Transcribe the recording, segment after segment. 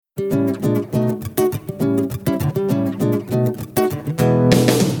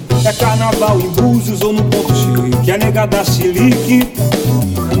carnaval em Búzios ou no ponto chique, a nega da chilique,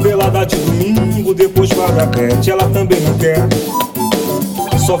 velada de domingo, depois paga pet, ela também não quer.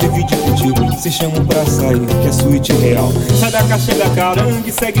 Só vive de pedido, se chamam pra sair, que é suíte real. Sai da caixa da caranga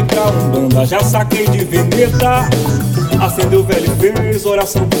e segue pra Umbanda. Já saquei de veneta, acendeu o velho e fez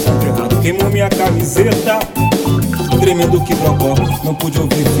oração pro santo errado. Queimou minha camiseta, tremendo Quiproquó, não pude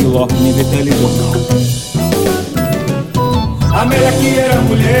ouvir filó, nem ver telejornal. Amélia que era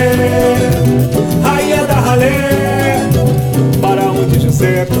mulher, rainha da ralé, para onde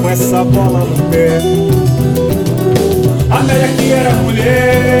José com essa bola no pé? Amélia que era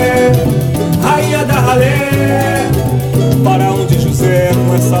mulher, rainha da ralé, para onde José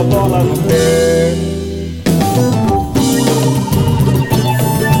com essa bola no pé?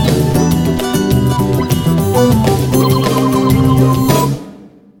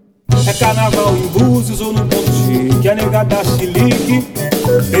 É carnaval em Búzios ou no ponto chique, a nega da chilique,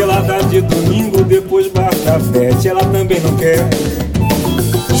 pelada de domingo, depois bata pet, ela também não quer.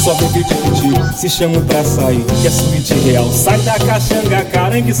 Só vive de pedir, se chamam pra sair, que é suíte real. Sai da caixanga,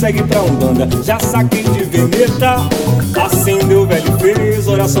 caranga e segue pra Umbanda. Já saquei de veneta, acendeu o velho fez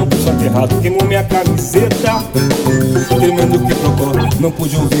oração pro santo errado. Queimou minha camiseta, tremendo Quiproquó, não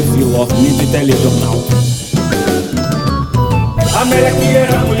pude ouvir filó, nem ver telejornal. Amélia que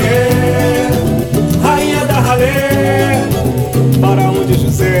era mulher, rainha da ralé, para onde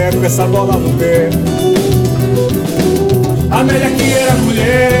José com essa bola no pé? Amélia que era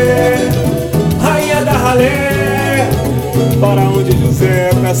mulher, rainha da ralé, para onde José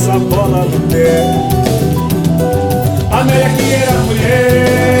com essa bola no pé? Amélia que era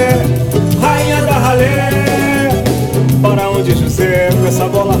mulher, rainha da ralé, para onde José com essa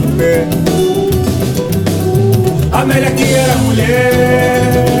bola no pé? Amélia que era mulher,